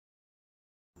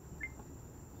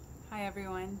Hi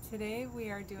everyone. Today we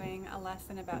are doing a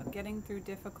lesson about getting through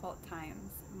difficult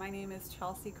times. My name is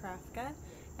Chelsea Krafka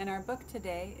and our book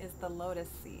today is The Lotus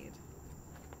Seed.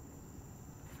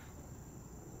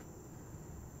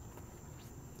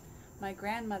 My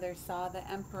grandmother saw the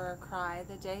emperor cry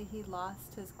the day he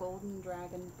lost his golden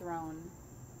dragon throne.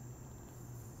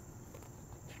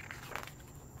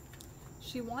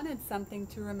 She wanted something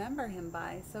to remember him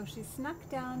by, so she snuck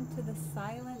down to the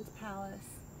silent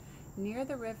palace near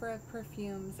the river of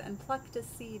perfumes and plucked a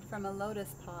seed from a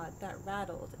lotus pod that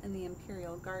rattled in the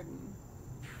imperial garden.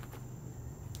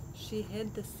 She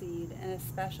hid the seed in a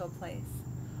special place,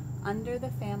 under the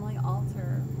family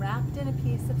altar, wrapped in a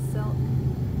piece of silk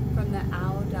from the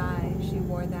owl dye she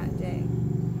wore that day.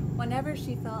 Whenever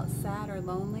she felt sad or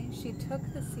lonely, she took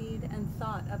the seed and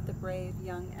thought of the brave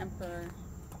young emperor.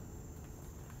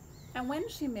 And when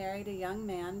she married a young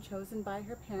man chosen by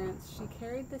her parents, she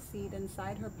carried the seed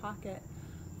inside her pocket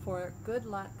for good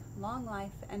luck, long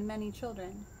life, and many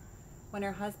children. When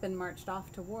her husband marched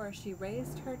off to war, she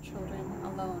raised her children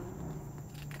alone.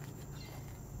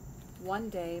 One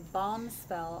day, bombs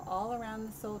fell all around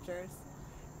the soldiers,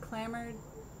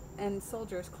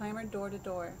 soldiers clamored door to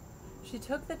door. She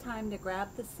took the time to grab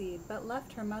the seed, but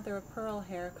left her mother of pearl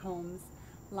hair combs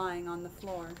lying on the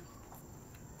floor.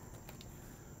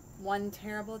 One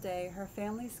terrible day, her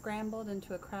family scrambled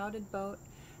into a crowded boat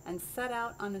and set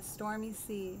out on a stormy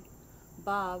sea.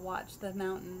 Ba watched the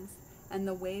mountains and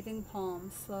the waving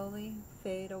palms slowly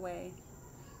fade away.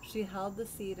 She held the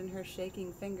seed in her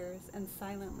shaking fingers and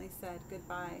silently said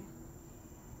goodbye.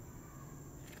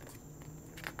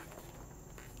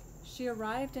 She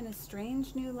arrived in a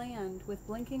strange new land with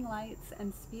blinking lights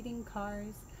and speeding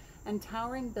cars and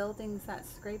towering buildings that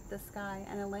scraped the sky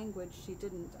and a language she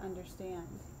didn't understand.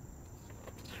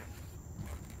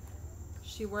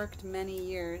 She worked many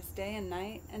years, day and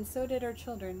night, and so did her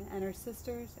children and her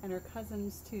sisters and her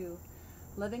cousins too,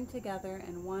 living together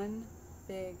in one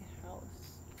big house.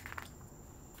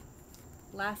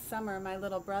 Last summer, my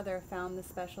little brother found the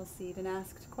special seed and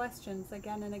asked questions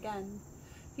again and again.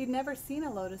 He'd never seen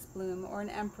a lotus bloom or an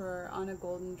emperor on a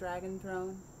golden dragon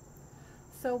throne.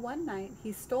 So one night,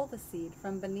 he stole the seed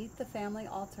from beneath the family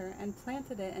altar and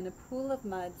planted it in a pool of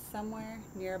mud somewhere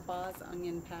near Ba's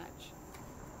onion patch.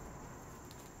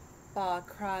 Ba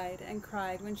cried and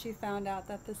cried when she found out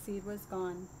that the seed was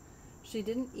gone. She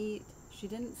didn't eat, she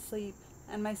didn't sleep,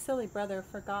 and my silly brother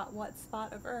forgot what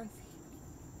spot of earth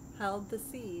held the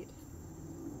seed.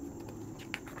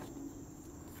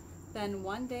 Then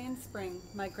one day in spring,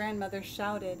 my grandmother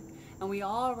shouted, and we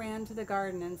all ran to the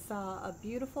garden and saw a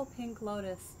beautiful pink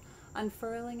lotus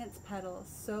unfurling its petals,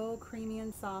 so creamy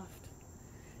and soft.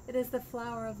 "It is the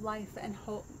flower of life and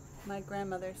hope," my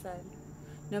grandmother said.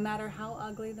 "No matter how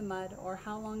ugly the mud or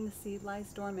how long the seed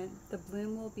lies dormant, the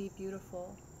bloom will be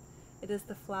beautiful. It is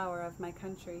the flower of my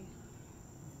country."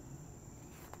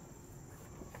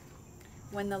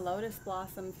 When the lotus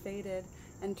blossom faded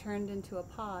and turned into a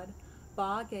pod,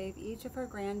 Ba gave each of her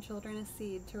grandchildren a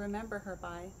seed to remember her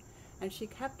by, and she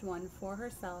kept one for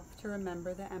herself to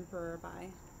remember the emperor by.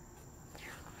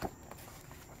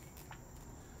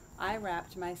 I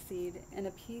wrapped my seed in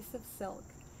a piece of silk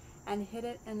and hid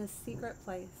it in a secret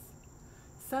place.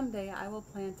 Someday I will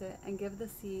plant it and give the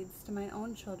seeds to my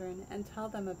own children and tell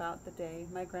them about the day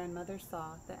my grandmother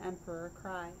saw the emperor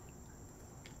cry.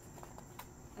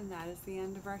 And that is the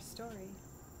end of our story.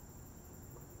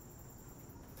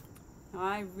 Now,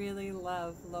 I really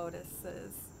love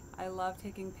lotuses. I love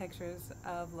taking pictures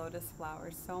of lotus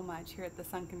flowers so much here at the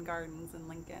Sunken Gardens in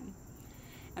Lincoln.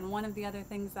 And one of the other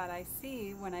things that I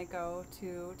see when I go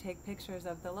to take pictures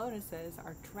of the lotuses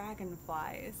are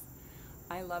dragonflies.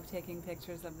 I love taking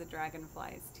pictures of the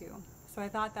dragonflies too. So I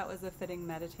thought that was a fitting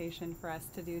meditation for us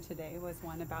to do today, was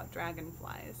one about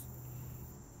dragonflies.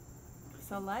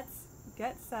 So let's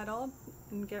get settled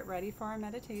and get ready for our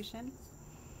meditation.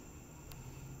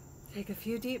 Take a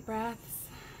few deep breaths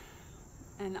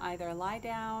and either lie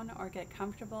down or get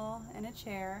comfortable in a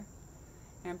chair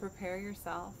and prepare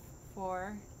yourself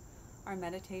for our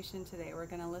meditation today. We're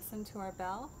going to listen to our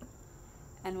bell,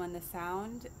 and when the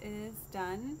sound is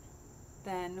done,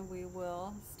 then we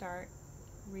will start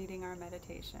reading our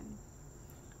meditation.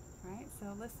 All right, so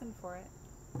listen for it.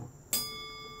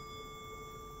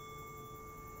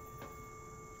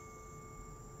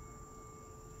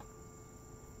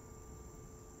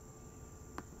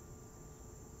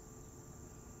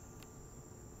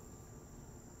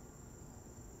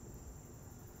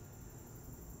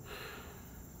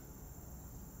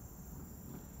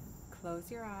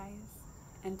 Close your eyes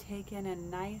and take in a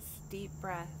nice deep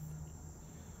breath.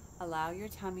 Allow your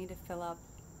tummy to fill up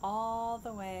all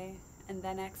the way and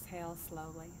then exhale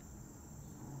slowly.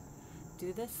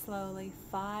 Do this slowly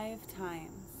 5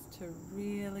 times to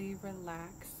really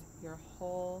relax your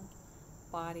whole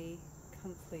body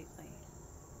completely.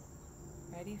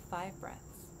 Ready? 5 breaths.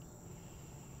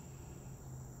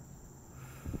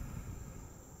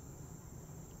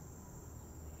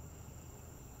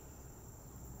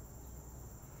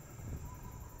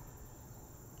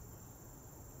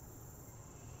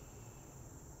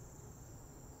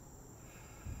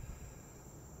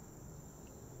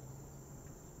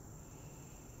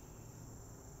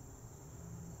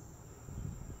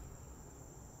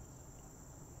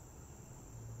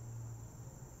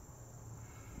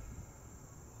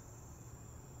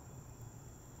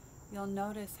 You'll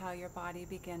notice how your body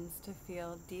begins to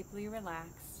feel deeply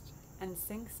relaxed and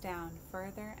sinks down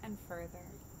further and further.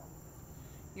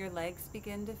 Your legs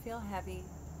begin to feel heavy.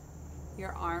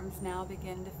 Your arms now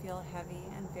begin to feel heavy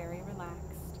and very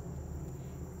relaxed.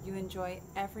 You enjoy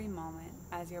every moment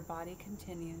as your body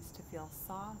continues to feel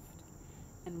soft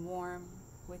and warm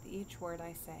with each word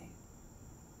I say.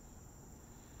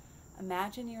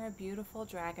 Imagine you're a beautiful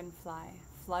dragonfly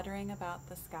fluttering about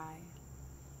the sky.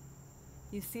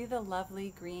 You see the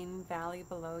lovely green valley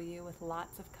below you with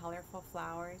lots of colorful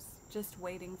flowers just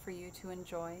waiting for you to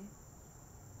enjoy.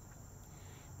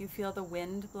 You feel the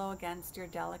wind blow against your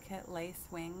delicate lace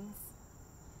wings.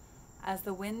 As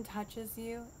the wind touches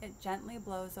you, it gently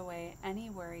blows away any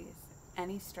worries,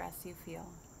 any stress you feel.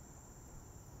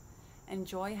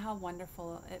 Enjoy how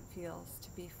wonderful it feels to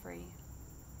be free.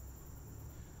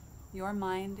 Your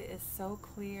mind is so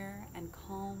clear and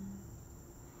calm.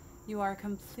 You are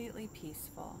completely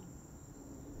peaceful.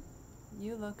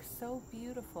 You look so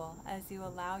beautiful as you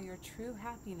allow your true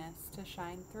happiness to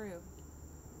shine through.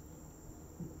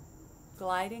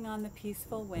 Gliding on the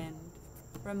peaceful wind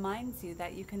reminds you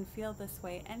that you can feel this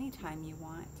way anytime you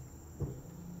want.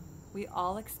 We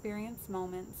all experience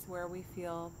moments where we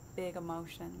feel big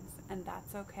emotions, and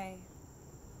that's okay.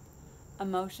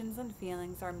 Emotions and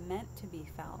feelings are meant to be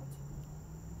felt.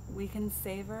 We can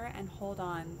savor and hold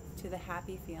on to the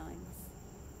happy feelings.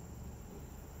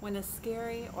 When a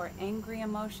scary or angry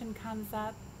emotion comes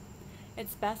up,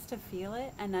 it's best to feel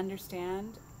it and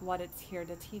understand what it's here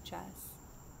to teach us.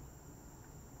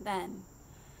 Then,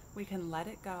 we can let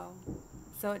it go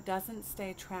so it doesn't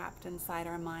stay trapped inside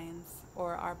our minds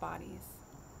or our bodies.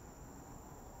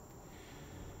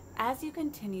 As you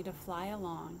continue to fly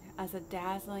along as a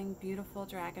dazzling, beautiful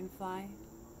dragonfly,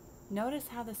 notice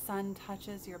how the sun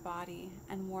touches your body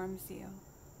and warms you.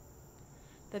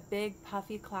 The big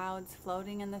puffy clouds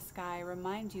floating in the sky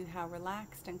remind you how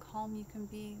relaxed and calm you can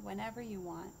be whenever you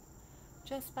want,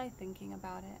 just by thinking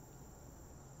about it.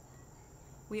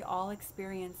 We all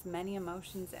experience many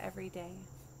emotions every day.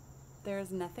 There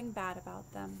is nothing bad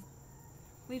about them.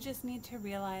 We just need to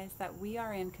realize that we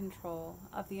are in control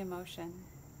of the emotion,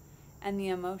 and the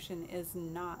emotion is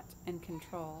not in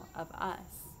control of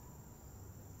us.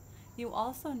 You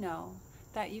also know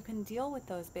that you can deal with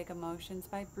those big emotions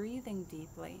by breathing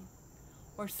deeply,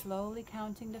 or slowly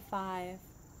counting to 5,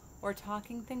 or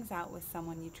talking things out with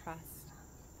someone you trust.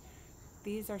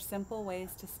 These are simple ways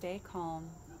to stay calm,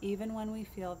 even when we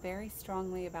feel very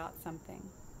strongly about something.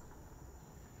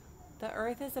 The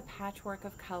earth is a patchwork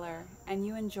of color, and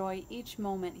you enjoy each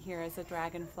moment here as a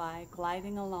dragonfly,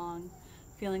 gliding along,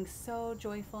 feeling so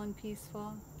joyful and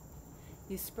peaceful.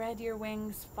 You spread your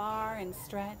wings far and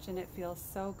stretch, and it feels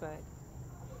so good.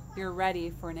 You're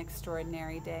ready for an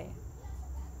extraordinary day.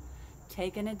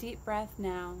 Take in a deep breath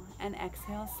now and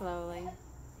exhale slowly.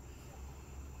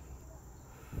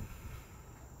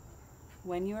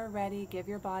 When you are ready, give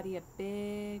your body a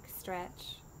big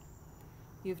stretch.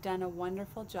 You've done a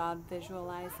wonderful job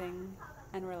visualizing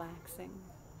and relaxing.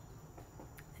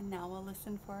 And now we'll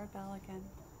listen for our bell again.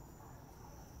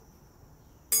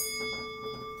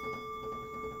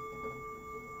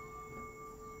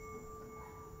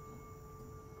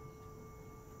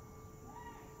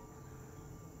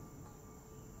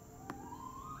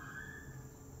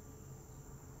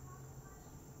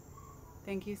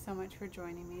 Thank you so much for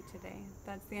joining me today.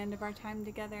 That's the end of our time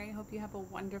together. I hope you have a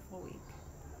wonderful week.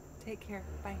 Take care.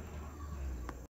 Bye.